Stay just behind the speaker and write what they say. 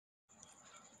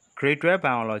grade 12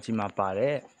 biology မှာပါ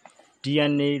တဲ့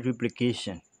DNA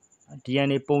replication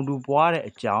DNA ပုံတူပွားတဲ့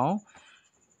အကြောင်း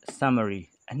summary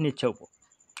အနှစ်ချုပ်ပေါ့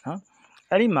နော်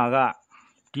အဲ့ဒီမှာက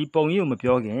ဒီပုံကြီးကိုမ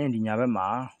ပြောခင်ဒီညာဘက်မှာ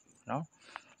နော်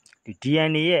ဒီ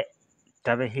DNA ရဲ့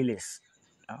double helix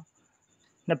နော်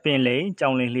နှစ်ပင်လိမ်ကြော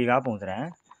င်လိမ်လှေကားပုံစံ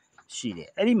ရှိတယ်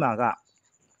အဲ့ဒီမှာက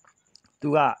သူ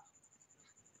က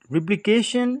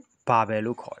replication ဘာပဲ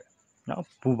လို့ခေါ်တယ်နော်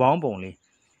ဘူပေါင်းပုံလေး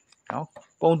နော်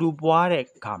ပုံတူပွားတဲ့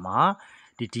အခါမှာ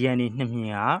ဒီ DNA နှစ်မြ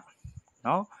င်က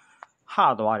နော်ဟ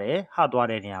သွား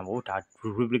တဲ့နေရာကိုဒါ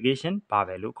replication ဘာ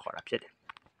ပဲလို့ခေါ်တာဖြစ်တယ်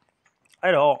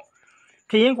အဲ့တော့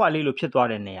ခရင်ခွာလေးလို့ဖြစ်သွား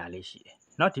တဲ့နေရာလေးရှိတယ်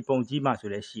เนาะဒီပုံကြီးမှဆို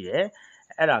လည်းရှိတယ်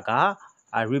အဲ့ဒါက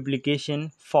replication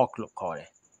fork လို့ခေါ်တယ်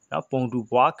เนาะပုံတူ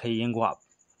ပွားခရင်ခွာ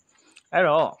အဲ့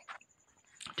တော့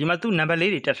ဒီမှာသူ number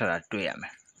လေးတွေတက်ထားတာတွေ့ရမ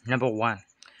ယ် number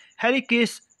 1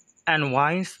 helicase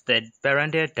unwinds the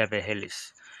parental double helix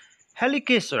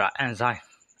helicase ဆိုတာ enzyme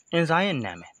ရဲ့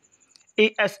နာမည်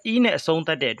ASE နဲ့အဆုံးသ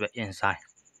တ်တဲ့အတွက် enzyme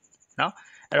เนาะ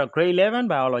အဲ့တော့ grade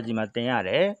 11 biology မှာသင်ရတ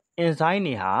ယ် enzyme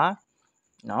တွေဟာ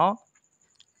เนาะ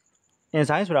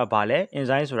enzyme ဆိုတာဘာလဲ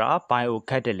enzyme ဆိုတာ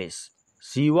biocatalyst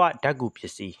ဇီဝဓာတ်ကူပ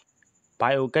စ္စည်း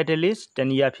biocatalyst တ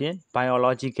နည်းအားဖြင့်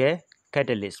biological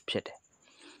catalyst ဖြစ်တယ်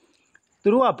သူ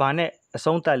တို့ကဘာနဲ့အ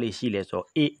ဆုံးသတ်လေးရှိလဲဆိုတော့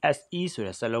ASE ဆို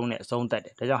တဲ့စလုံးနဲ့အဆုံးသတ်တ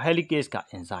ယ်ဒါကြောင့် helicase က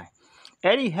enzyme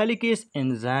အဲ့ဒီ helicase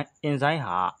enzyme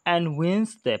ဟာ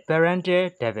unwinds the parental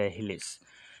double helix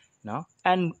เนาะ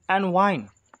unwind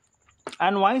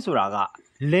ဆိုတာက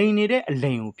လိန်နေတဲ့အ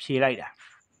လိန်ကိုဖြေလိုက်တာ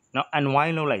เนาะ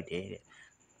unwind လုပ်လိုက်တယ်တဲ့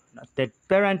the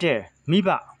parental မိဘ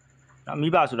เนาะမိ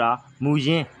ဘဆိုတာမူရ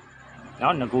င်းเนา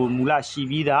ะငကိုမူလရှိ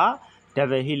ပြီးသား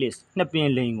double helix နှစ်ပင်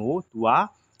လိန်ကိုသူက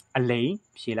အလိန်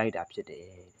ဖြေလိုက်တာဖြစ်တယ်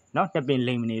เนาะနှစ်ပင်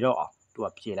လိန်မနေတော့အောင်သူက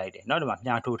ဖြေလိုက်တယ်เนาะဒီမှာ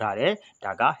မြားထိုးထားတယ်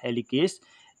ဒါက helicase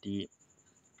ဒီ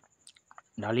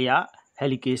ဒါလေးက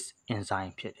helicase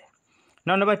enzyme ဖြစ်တယ်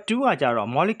နောက် number 2ကကြတော့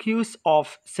molecules of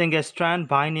single strand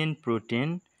binding protein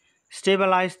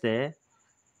stabilize the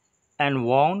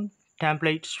unwound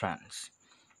template strands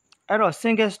အဲ့တော့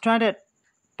single stranded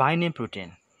binding protein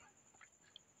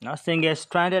နော် single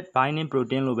stranded binding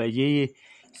protein လို့ပဲရေး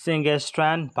single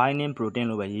strand binding protein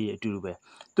လို့ပဲရေးအတူတူပဲ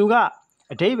သူက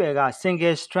အဓိပ္ပာယ်က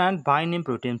single strand binding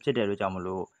protein ဖြစ်တယ်လို့ကြောင့်မ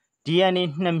လို့ DNA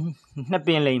နှစ်ပ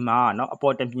င်လိမ်မှာเนาะအ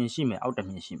ပေါ်တစ်မြင်ရှိမယ်အောက်တစ်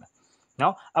မြင်ရှိမယ်เนา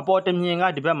ะအပေါ်တစ်မြင်က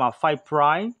ဒီဘက်မှာ5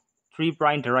 prime 3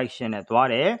 prime direction နဲ့သွား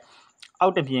တယ်အော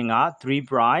က်တစ်မြင်က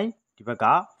3 prime ဒီဘက်က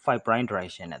5 prime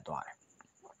direction နဲ့သွားတယ်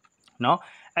เนาะ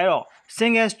အဲ့တော့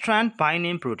single strand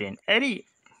binding protein အဲ့ဒီ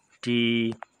ဒီ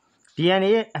DNA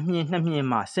ရဲ့အမြင်နှစ်မြင်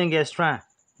မှာ single strand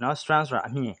เนาะ strand ဆိုတာ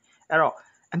အမြင်အဲ့တော့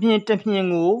အမြင်တစ်မြင်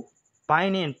ကို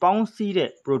binding ပေါင်းစည်းတဲ့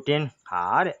protein ဟာ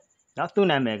တဲ့เนาะသူ့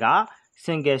နာမည်က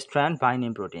single strand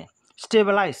binding protein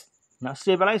stabilize เนาะ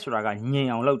stabilize ဆိုတာကငြိမ်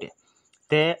အောင်လုပ်တယ်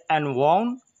the unwound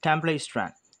template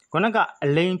strand ခုနကအ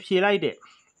လိမ်ဖြေလိုက်တဲ့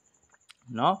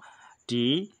เนาะဒီ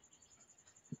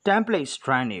template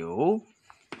strand တွေကို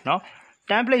เนาะ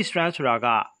template strand ဆိုတာက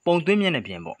ပုံသွင်းမျက်နှာ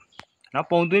ပြင်ပေါ့เนาะ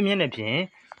ပုံသွင်းမျက်နှာပြင်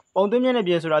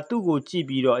ဆိုတာသူ့ကိုကြည့်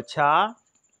ပြီးတော့အခြား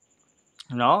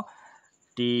เนาะ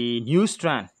ဒီ new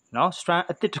strand เนาะ strand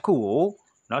အသစ်တစ်ခုကို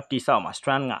เนาะတိဆောက်မှာ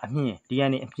strand ကအမြင်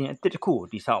DNA အမြင်အသစ်တစ်ခုကို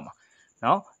တိဆောက်မှာเน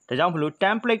าะဒါကြောင့်မလို့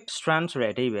template strand ဆို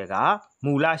တဲ့အဓိပ္ပာယ်က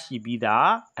မူလရှိပြီးသား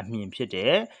အမြင်ဖြစ်တ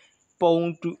ယ်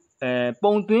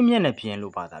ပုံသွင်းမျက်နှာပြင်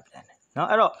လို့ဘာသာပြန်တယ်เนาะ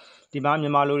အဲ့တော့ဒီမှာမြ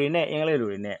န်မာလိုတွေနဲ့အင်္ဂလိပ်လို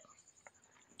တွေနဲ့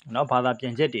เนาะဘာသာပြ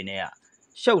န်ချက်တွေနဲ့က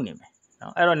ရှုပ်နေမယ်เนา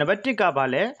ะအဲ့တော့ number 1ကဘာ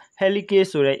လဲ helicase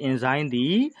ဆိုတဲ့ enzyme ဒီ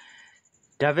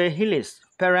double helix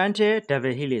parental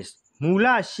double helix မူလ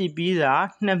ရှိပြီးသား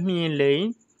နှစ်မြင်လိမ်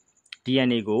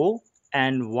DNA ကို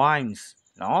unwinds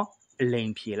เนาะအလိ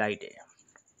မ်ဖြေလိုက်တယ်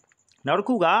နောက်တစ်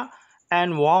ခုက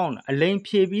unwound အလိမ်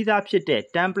ဖြေပြီးသားဖြစ်တဲ့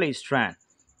template strand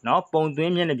เนาะပုံသွ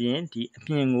င်းမျက်နှာပြင်ဒီအ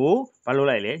ပြင်ကိုဘာလုပ်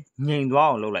လိုက်လဲငြိမ်သွား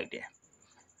အောင်လုပ်လိုက်တယ်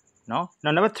เนาะ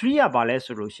နောက် number 3ကဘာလဲ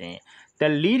ဆိုလို့ရှိရင် the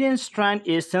leading strand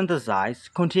is synthesized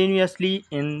continuously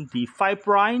in the 5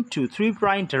 prime to 3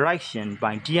 prime direction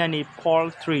by DNA pol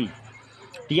 3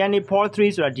 DNA pol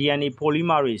 3ဆိုတာ DNA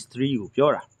polymerase 3ကိုပြော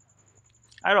တာ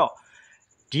အဲ့တော့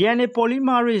DNA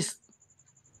polymerase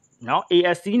เนาะ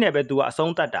ASE နဲ့ပဲသူကအ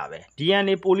ဆုံးသတ်တာပဲ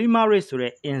DNA polymerase ဆို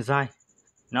တဲ့ enzyme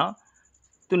เนาะ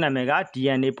သူ့နာမည်က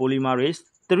DNA polymerase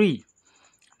 3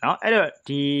เนาะအဲ့တော့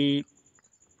ဒီ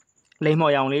လိမ်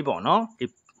မော်ရောင်လေးပေါ့เนาะ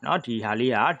ဒီဟာ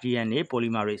လေးက DNA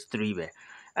polymerase 3ပဲ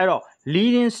အဲ့တော့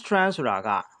leading strand ဆိုတာက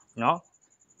เนาะ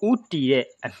ဥတီတဲ့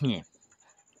အမြင်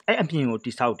အဲ့အမြင်ကို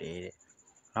တိဆောက်တယ်တဲ့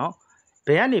เนาะဘ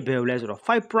ယ်ကနေဘယ်ကိုလဲဆိုတော့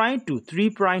5 prime to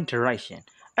 3 prime direction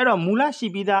အဲ့တော့မူလရှိ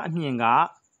ပြီးသားအမြင်က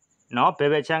เนาะဘ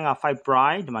ယ်ဘက်ချမ်းက5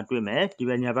 prime ဒီမှာတွေ့မယ်ဒီ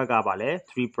ဘက်ညာဘက်ကပါလဲ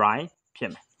3 prime ဖြ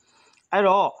စ်မယ်အဲ့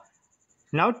တော့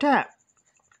နောက်ထပ်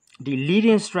the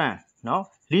leading strand နော်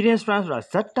leading strand ဆိုတာ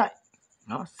Z type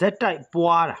နော် Z type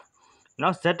ပွားတာ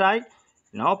နော် Z type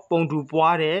နော်ပုံတူ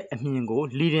ပွားတဲ့အမြင်ကို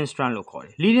leading strand လို့ခေါ်တ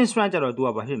ယ် leading strand ကျတော့ तू က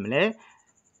ဘာဖြစ်မလဲ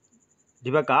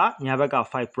ဒီဘက်ကညာဘက်က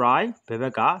5 prime ဘယ်ဘ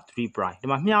က်က3 prime ဒီ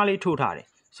မှာမြားလေးထိုးထားတယ်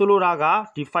ဆိုလိုတာက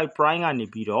ဒီ5 prime ကနေ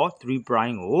ပြီးတော့3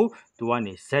 prime ကို तू က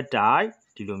နေ Z type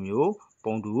ဒီလိုမျိုး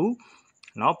ပုံတူ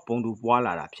နော်ပုံတူပွား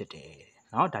လာတာဖြစ်တယ်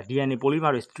နော်ဒါ DNA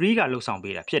polymerase 3ကလှုပ်ဆောင်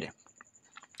ပေးတာဖြစ်တယ်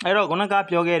အဲ့တော့ခုနက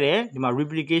ပြောခဲ့တဲ့ဒီမှာ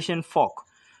replication fork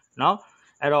နော်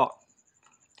အဲ့တော့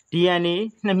DNA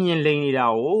နှစ်မြင်လိမ်နေတာ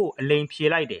ကိုအလိမ်ဖြေ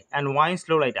လိုက်တယ် unwind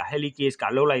လုပ်လိုက်တာ helicase က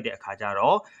လှုပ်လိုက်တဲ့အခါကျ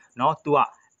တော့နော် तू က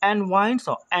unwind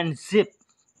ဆို unzip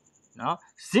နော်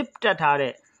zip တက်ထား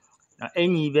တဲ့အင်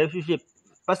ကြီးပဲဖြစ်ဖြစ်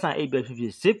ပတ်စံအိတ်ပဲဖြစ်ဖြ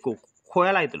စ် zip ကိုခွဲ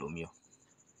လိုက်တယ်လို့မျိုး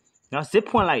နော် zip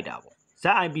ဖွင့်လိုက်တာပေါ့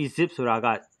ZIP zip ဆိုတာက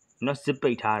နော် zip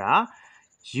ပိတ်ထားတာ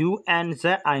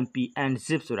UNZIP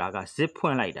unzip ဆိုတာက zip ဖွ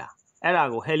င့်လိုက်တာအဲ့ဒါ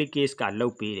ကို helicase ကလှု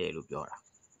ပ်ပေးတယ်လို့ပြောတာ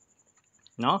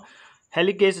နော်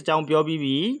helicase အကြောင်းပြောပြီး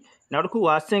ပြီနောက်တစ်ခု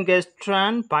က single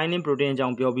strand binding protein အကြော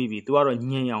င်းပြောပြီးပြီသူကတော့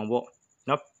ညင်အောင်ပေါ့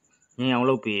နော်ညင်အောင်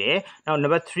လုပ်ပေးတယ်နောက်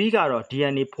number 3ကတော့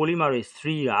DNA polymerase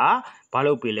 3ကဘာ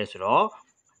လုပ်ပေးလဲဆိုတော့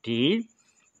ဒီ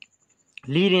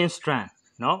leading strand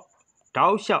နော်တော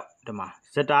က်လျှောက်ဒီမှာ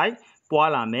ဇက်တိုက်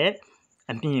ပွားလာမဲ့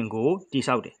အမြင်ကိုတိ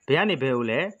ဆောက်တယ်ဘယ်ကနေဘယ်ကို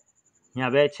လဲညာ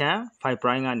ဘက်ချမ်း5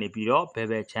 prime ကနေပြီးတော့ဘယ်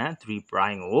ဘက်ချမ်း3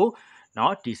 prime ကို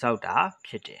နော်တိဆောက်တာ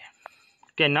ဖြစ်တယ်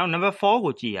ကဲနောက် number 4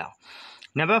ကိုကြည့်ရအောင်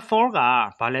number 4က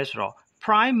ဘာလဲဆိုတော့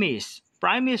primase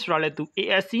ဆိုတာလဲသူ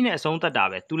ASC နဲ့အဆုံးသတ်တာ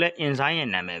ပဲသူလဲ enzyme ရဲ့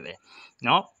နာမည်ပဲเน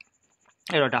าะ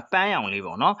အဲ့တော့ဒါပန်းရောင်လေး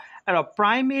ပေါ့เนาะအဲ့တော့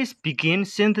primase begin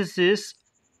synthesis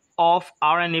of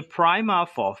RNA primer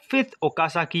for 5th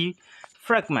Okazaki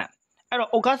fragment အဲ့တော့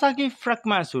Okazaki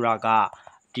fragment ဆိုတာက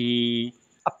ဒီ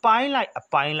အပိုင်းလိုက်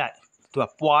သူက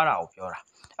ပွားတာကိုပြောတာ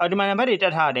အဲ့ဒီမှာနံပါတ်တွေတ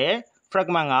က်ထားတယ်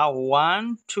fragment က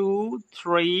1 2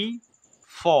 3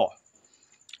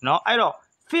 4เนาะအဲ့တော့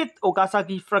fifth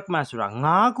Okazaki fragment ဆိုတာ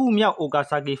5ခုမြောက်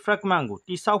Okazaki fragment ကို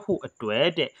တိဆောက်ဖို့အတွက်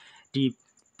တဲ့ဒီ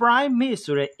primase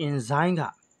ဆိုတဲ့ enzyme က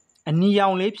အနီရော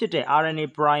င်လေးဖြစ်တဲ့ RNA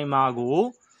primer ကို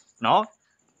เนาะ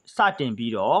စတင်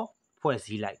ပြီးတော့ဖွဲ့စ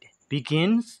ည်းလိုက်တယ်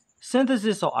begins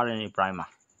synthesis of RNA primer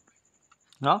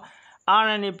เนาะ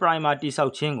RNA primer တိဆော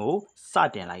က်ခြင်းကိုစ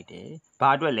တင်လိုက်တယ်ဘာ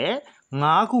အတွက်လဲ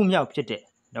5ခုမြောက်ဖြစ်တဲ့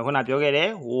တော့ခုနပြောခဲ့တယ်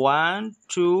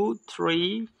1 2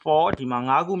 3 4ဒီမှာ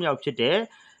5ခုမြောက်ဖြစ်တဲ့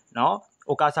เนาะ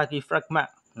Okazaki fragment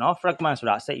เนาะ fragment ဆို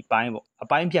တာအစိတ်အပိုင်းပေါ့အ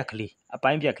ပိုင်းပြက်ကလေး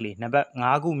နံပါတ်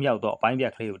5ခုမြောက်တော့အပိုင်းပြ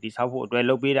က်ကလေးကိုတိဆောက်ဖို့အတွက်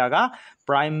လုပ်ပေးတာက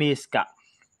primase က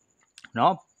เนา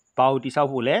ะဘာကိုတိဆောက်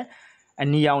ဖို့လဲအ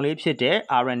နီရောင်လေးဖြစ်တဲ့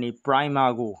RNA primer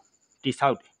ကိုတိဆော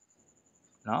က်တယ်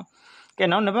เนาะကဲ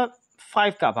နောက်နံပါတ်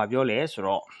5ကဘာပြောလဲဆို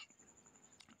တော့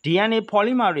DNA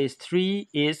polymerase 3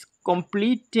 is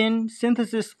completing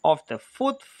synthesis of the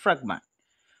fourth fragment.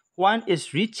 One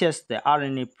is reaches the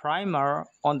RNA primer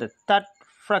on the third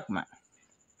fragment.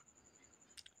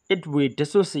 It will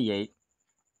dissociate,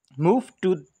 move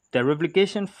to the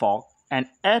replication fork, and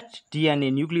add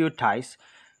DNA nucleotides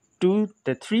to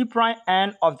the 3'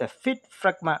 end of the fifth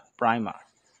fragment primer.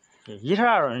 ရေးထား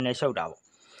တာတော့နည်းနည်းရှုပ်တာပေါ့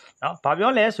နော်ဘာ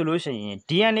ပြောလဲဆိုလို့ရှိရင်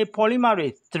DNA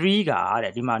polymerase 3က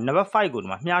တဲ့ဒီမှာ number 5ကိုဒီ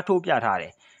မှာမြားထိုးပြထားတ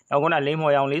ယ်နောက်ခုနလိမ္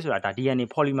မော်ရောင်လေးဆိုတာဒါ DNA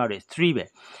polymerase 3ပဲ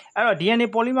အဲ့တော့ DNA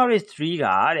polymerase 3က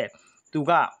တဲ့သူ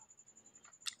က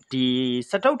ဒီ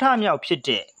စတုတ္ထမြောက်ဖြစ်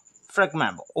တဲ့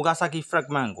fragment ပေါ့ Okazaki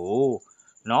fragment ကို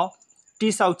เนาะတိ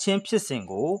ဆောက်ခြင်းဖြစ်စဉ်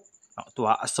ကိုเนาะသူက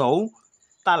အစုံ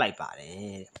တတ်လိုက်ပါတ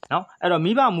ယ်เนาะအဲ့တော့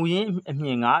မိဘမူရင်းအမြ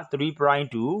င်က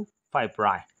3' to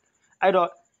 5' အဲ့တော့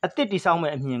အသစ်တိဆောက်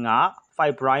မဲ့အမြင်က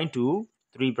5' to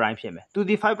 3' ဖြစ်မယ်သူ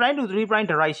ဒီ5' to 3'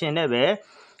 direction နဲ့ပဲ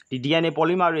ဒီ DNA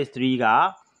polymerase 3က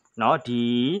เนาะဒီ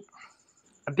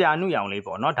အပြာနုရောင်လေး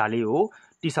ပေါ့เนาะဒါလေးကို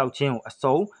တိဆောက်ခြင်းကိုအ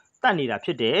စုံတတ်နေတာဖြ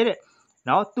စ်တယ်တဲ့เ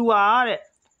นาะသူဟာတဲ့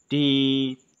ဒီ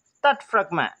third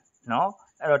fragment เนาะ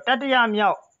အဲ့တော့တတိယ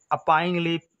မြောက်အပိုင်းက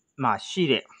လေးမှာရှိ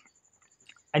တဲ့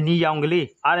အနီရောင်ကလေး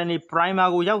RNA primer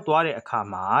ကိုရောက်သွားတဲ့အခါ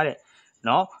မှာတဲ့เ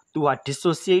นาะသူဟာ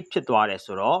dissociate ဖြစ်သွားတယ်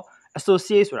ဆိုတော့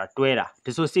associate ဆိုတာတွဲတာ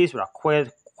dissociate ဆိုတာ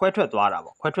ခွဲထွက်သွားတာ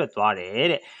ပေါ့ခွဲထွက်သွားတယ်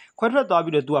တဲ့ခွဲထွက်သွား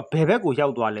ပြီးတော့ तू ကဘယ်ဘက်ကိုရော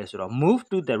က်သွားလဲဆိုတော့ move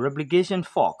to the replication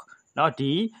fork เนาะ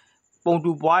ဒီပုံ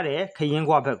တူပွားတဲ့ခရင်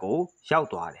ခွားဘက်ကိုရောက်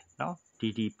သွားတယ်เนาะဒီ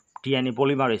DNA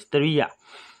polymerase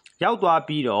 3ရောက်သွား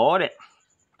ပြီးတော့တဲ့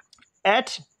add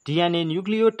DNA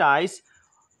nucleotides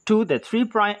to the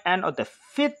 3' end of the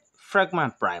fifth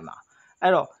fragment primer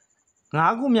အဲ့တော့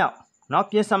5ခုမြောက်เนาะ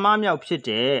ပြင်စမမြောက်ဖြစ်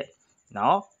တဲ့เนา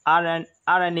ะ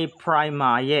RNA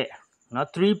primer ရဲ့เนาะ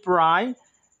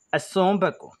3' အစွန်းဘ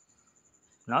က်ကို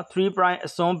เนาะ3' အ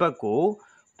စွန်းဘက်ကို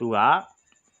သူက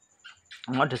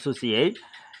เนาะ dissociate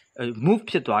move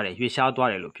ဖြစ်သွားတယ်ရွေ့ရှားသွား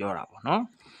တယ်လို့ပြောတာပေါ့เนาะ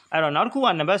အဲ့တော့နောက်တစ်ခုက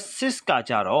number 6 က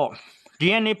ကြတော့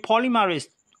DNA polymerase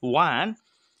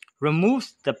 1 removes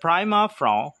the primer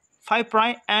from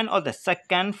 5' end of the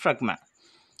second fragment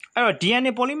အဲ့တော့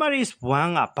DNA polymerase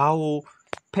 1 ကဘာကို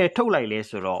ဖယ်ထုတ်လိုက်လဲ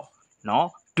ဆိုတော့เนาะ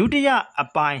ဒုတိယအ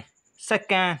ပိုင်း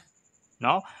second เน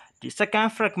าะဒီ second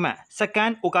fragment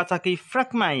second Okazaki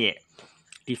fragment ရဲ့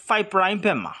ဒီ 5' ဘ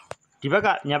က်မှာဒီဘက်က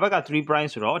ညာဘက်က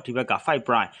 3' ဆိုတော့ဒီဘက်က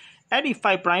 5' အဲ့ဒီ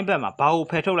5' ဘက်မှာဘာကို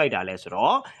ဖယ်ထုတ်လိုက်တာလဲဆို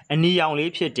တော့အနီရောင်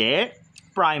လေးဖြစ်တဲ့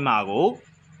primer ကို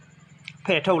ဖ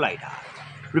ယ်ထုတ်လိုက်တာ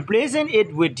replacing it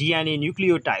with DNA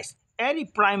nucleotides အဲ့ဒီ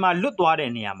primer လွတ်သွား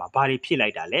တဲ့နေရာမှာဘာတွေဖြည့်လို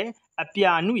က်တာလဲအ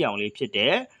ပြာနုရောင်လေးဖြစ်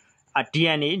တဲ့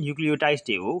DNA nucleotides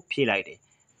တွေကိုဖြည့်လိုက်တယ်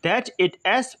that it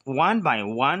adds one by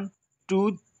one to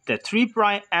the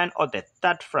 3' end of the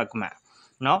third fragment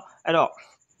เนาะအဲ့တော့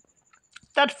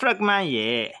third fragment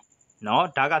ရဲ့เนาะ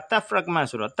ဒါက third fragment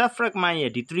ဆိုတော့ third fragment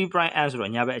ရဲ့ဒီ 3' end ဆို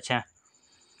တော့ညာဘက်အချမ်း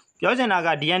ပြောချင်တာက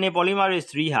DNA polymerase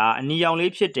 3ဟာအနီရောင်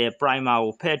လေးဖြစ်တဲ့ primer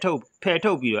ကိုဖယ်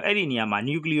ထုတ်ပြီးတော့အဲ့ဒီနေရာမှာ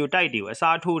nucleotide တွေကိုအ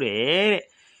စားထိုးတယ်တဲ့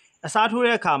အစားထိုး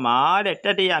တဲ့အခါမှာတဲ့တ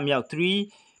တိယမြောက်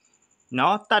3เนา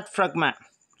ะ third fragment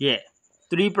ရဲ့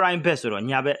 3' ဘက်ဆိုတော့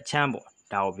ညာဘက်အချမ်းပေါ့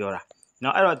ဒါကိုပြောတာเนา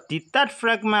ะအဲ့တော့ဒီ third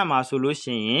fragment မှာဆိုလို့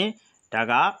ရှိရင်ဒါ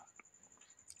က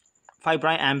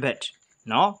 5' end bed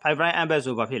เนาะ 5' end bed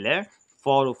ဆိုဘာဖြစ်လဲ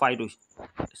4တို့5တို့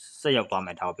ဆက်ရောက်သွားမ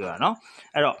ယ်ဒါကိုပြောတာเนาะ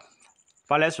အဲ့တော့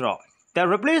ဘာလဲဆိုတော့ the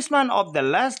replacement of the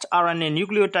last RNA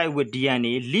nucleotide with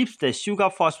DNA leaves the sugar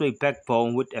phosphate backbone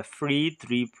with a free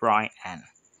 3' end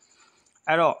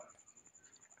အဲ့တော့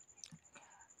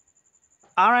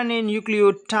RNA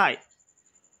nucleotide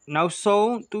နောက်ဆုံး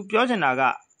သူပြောချင်တာက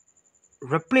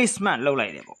replacement လုပ်လို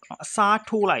က်တယ်ပေါ့နော်အစား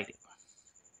ထိုးလိုက်တယ်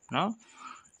နော်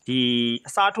ဒီ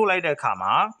အစားထိုးလိုက်တဲ့အခါ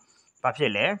မှာဘာဖြ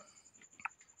စ်လဲ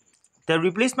the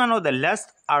replacement of the last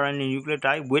RNA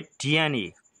nucleotide with DNA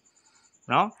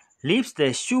နော် leaves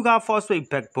the sugar phosphate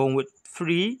backbone with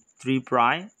free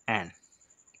 3' end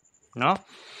နော်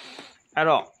အဲ့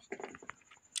တော့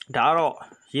ဒါကတော့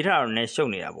ရေးထားတာနဲ့ရှု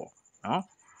ပ်နေတာပေါ့နော်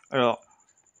အဲ့တော့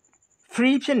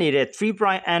free ဖြစ်နေတဲ့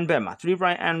 3' end ဘက်မှာ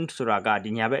 3' end ဆိုတာက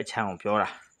ဒီညာဘက်အချမ်းကိုပြောတာ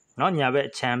เนาะညာဘက်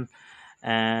အချမ်း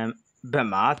ဘက်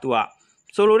မှာ तू က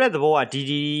ဆိုလိုတဲ့သဘောကဒီ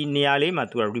နေရာလေးမှာ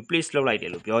तू က replace လုပ်လိုက်တ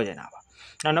ယ်လို့ပြောချင်တာပါ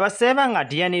နောက် number 7 က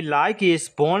DNA ligase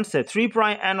bonds the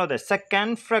 3' end of the second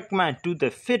fragment to the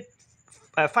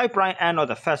 5' end of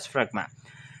the first fragment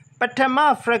ပထမ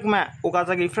fragment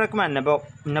Okazaki fragment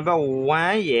number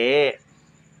 1ရဲ့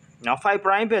နော်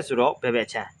 5' ဘက်ဆိုတော့ဘယ်ဘက်အ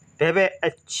ချ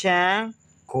မ်း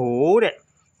ကိုတဲ့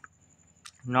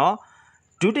နော်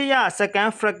ဒုတိယ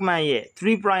second fragment ရဲ့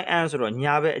 3' end ဆိုတော့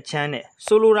ညာဘက်အချမ်းနဲ့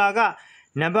ဆိုလိုတာက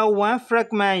number 1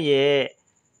 fragment ရဲ့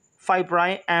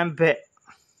 5' end ဘက်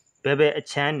အ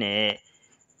ချမ်းနဲ့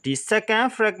ဒီ second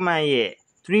fragment ရဲ့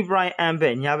 3' end ဘ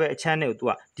က်ညာဘက်အချမ်းနဲ့ကို तू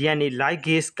က DNA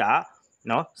ligase က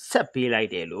နော်ဆက်ပေးလိုက်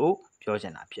တယ်လို့ပြောချ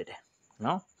င်တာဖြစ်တယ်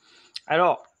နော်အဲ့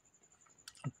တော့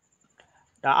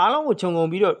ဒါအားလုံးကိုခြုံငုံ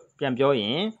ပြီးတော့ပြန်ပြောရ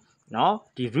င်နော်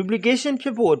ဒီ replication ဖြ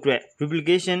စ်ဖို့အတွက်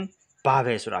replication ဘာ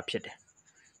ပဲဆိုတာဖြစ်တယ်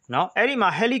နော်အဲ့ဒီမှာ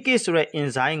helicase ဆိုတဲ့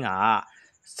enzyme က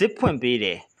zip ဖွင့်ပေးတ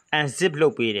ယ် unzip လု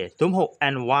ပ်ပေးတယ်သို့မဟုတ်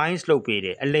unwind လုပ်ပေးတ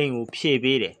ယ်အလိမ်ကိုဖြည့်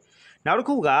ပေးတယ်နောက်တစ်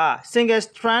ခုက single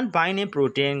strand binding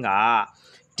protein က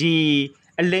ဒီ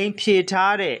အလိမ်ဖြည့်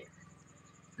ထားတဲ့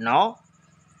နော်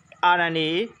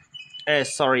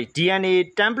DNA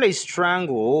template strand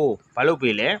ကိုဘာလုပ်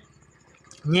ပေးလဲ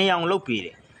ညင်အောင်လုပ်ပေးတ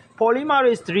ယ်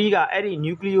polymerase 3 ကအဲ့ဒီ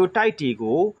nucleotide တွေ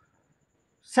ကို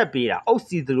ဆက်ပေးတာအုပ်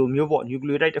စီသလိုမျိုးပေါ့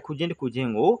nucleotide တစ်ခုချင်း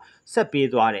ကိုဆက်ပေး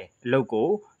သွားတယ်အလုပ်ကို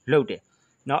လုပ်တယ်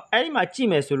เนาะအဲ့ဒီမှာကြည့်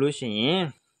မယ်ဆိုလို့ရှိရင်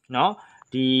เนาะ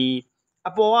ဒီ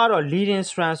အပေါ်ကတော့ leading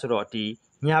strand ဆိုတော့ဒီ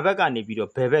ညာဘက်ကနေပြီး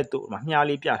တော့ဘယ်ဘက်တို့မှာမြား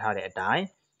လေးပြထားတဲ့အတိုင်း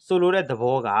ဆိုလိုတဲ့သ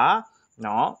ဘောကเน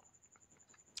าะ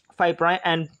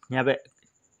 5' end ညာဘက်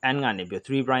end ကနေပြီး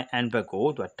3' end ဘက်ကို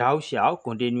သူကတောက်လျှောက်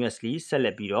continuously ဆက်လ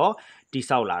က်ပြီးတော့တိ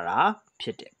ဆောက်လာတာဖြ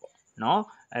စ်တယ်ပေါ့เนาะ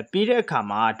ပြီးတဲ့အခါ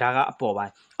မှာဒါကအပေါ်ပို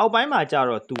င်းအောက်ပိုင်းမှာကျ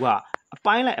တော့ तू ကအ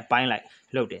ပိုင်းလိုက်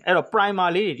လုပ်တယ်အဲ့တော့ primer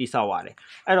လေးတွေတိဆောက်ရတယ်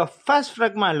အဲ့တော့ first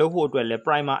fragment လုပ်ဖို့အတွက်လဲ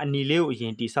primer အနီလေးကိုအရ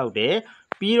င်တိဆောက်တယ်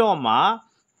ပြီးတော့မှ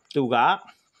तू က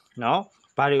เนาะ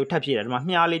ဘာတွေကိုထပ်ဖြည့်တယ်ဒီမှာ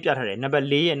မြားလေးပြထားတယ်နံပါတ်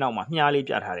4ရဲ့နောက်မှာမြားလေး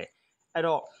ပြထားတယ်အဲ့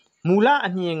တော့မူလ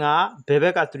အမြင်ကဘယ်ဘ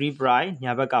က်က 3'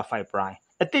 ညာဘက်က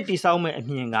 5' အသစ်တိဆောက်မဲ့အ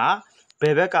မြင်ကဘ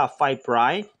ယ်ဘက်က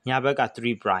 5' ညာဘက်က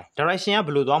 3' direction ကဘ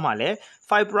ယ်လိုသွားမှာလဲ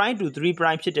 5' to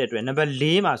 3' ဖြစ်တဲ့အတွက်နံပါတ်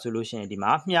4မှာဆိုလို့ရှိရင်ဒီ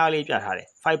မှာမြားလေးပြထားတယ်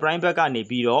 5' ဘက်ကနေ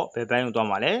ပြီးတော့ဘယ်ဘက်ကိုသွား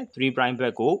မှာလဲ 3' ဘ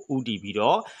က်ကိုဦးတည်ပြီး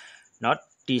တော့เนาะ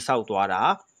တိဆောက်သွားတာ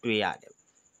တွေ့ရတယ်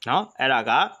เนาะအဲ့ဒါ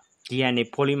က DNA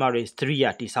polymerase 3 က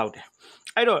တိဆောက်တယ်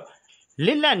အဲ့တော့လ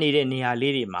စ်လက်နေတဲ့နေရာ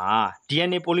လေးတွေမှာ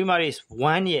DNA polymerase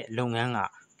 1 ရဲ့လုပ်ငန်းက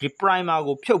ဒီ primer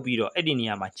ကိုဖြုတ်ပြီးတော့အဲ့ဒီနေ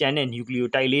ရာမှာကျန်တဲ့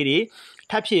nucleotide လေးတွေ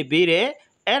ထပ်ဖြည့်ပေးတယ်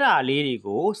အဲ့ဒါလေးတွေ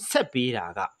ကိုဆက်ပေးတာ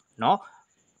ကเนาะ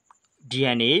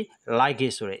DNA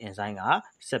ligase ဆိုတဲ့ enzyme က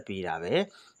ဆက်ပေးတာပဲ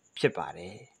ဖြစ်ပါတ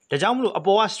ယ်ဒါကြောင့်မလို့အ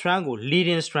ပေါ်က strand ကို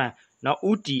leading strand เนาะ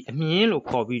UT အမြင်လို့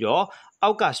ခေါ်ပြီးတော့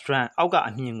အောက်က strand အောက်က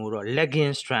အမြင်ကိုတော့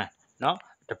lagging strand เนาะ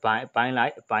တစ်ပိုင်းလို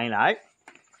က်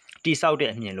တိဆောက်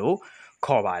တဲ့အမြင်လို့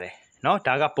ခေါ်ပါတယ်เนาะ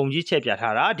ဒါကပုံကြီးချက်ပြ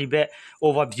ထားတာဒီဘက်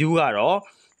overview ကတော့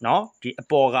เนาะဒီအ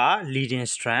ပေါ်က leading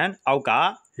strand အောက်က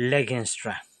lagging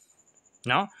strand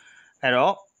เนาะအဲ့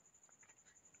တော့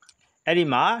အဲ့ဒီ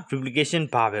မှာ replication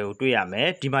bar ပဲကိုတွေ့ရမယ်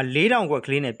ဒီမှာ4000ခွက်က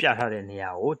လေးနဲ့ပြထားတဲ့နေရာ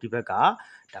ကိုဒီဘက်က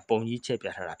ဒါပုံကြီးချက်ပြ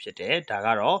ထားတာဖြစ်တယ်ဒါက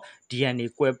တော့ DNA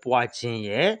ကွဲပွားခြင်း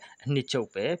ရဲ့အနှစ်ချုပ်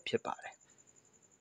ပဲဖြစ်ပါတယ်